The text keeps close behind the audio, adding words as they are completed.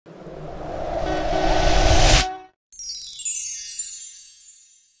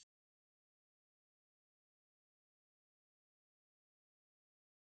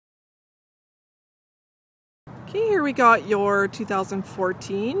Okay, here we got your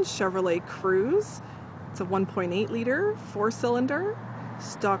 2014 Chevrolet Cruze. It's a 1.8 liter, 4-cylinder,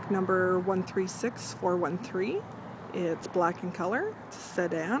 stock number 136413. It's black in color, it's a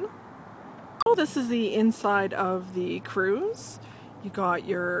sedan. Oh, this is the inside of the Cruze. You got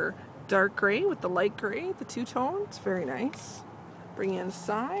your dark gray with the light gray, the two-tone. It's very nice. Bring you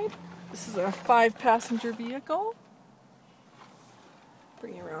inside. This is a 5-passenger vehicle.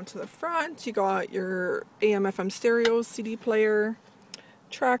 Bring you around to the front. You got your AM/FM stereo, CD player,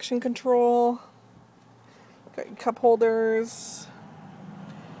 traction control. Got your cup holders.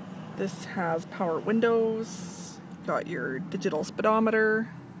 This has power windows. Got your digital speedometer.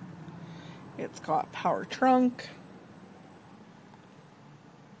 It's got power trunk.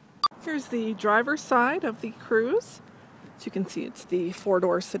 Here's the driver's side of the Cruze. As you can see, it's the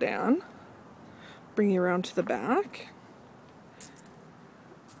 4-door sedan. Bring you around to the back,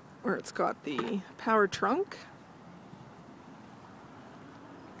 where it's got the power trunk.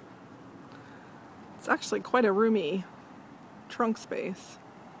 It's actually quite a roomy trunk space.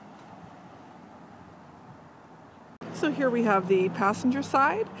 So here we have the passenger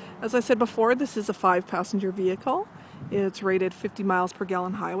side. As I said before, this is a 5-passenger vehicle. It's rated 50 miles per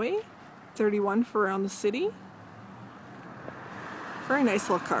gallon highway, 31 for around the city. Very nice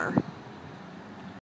little car.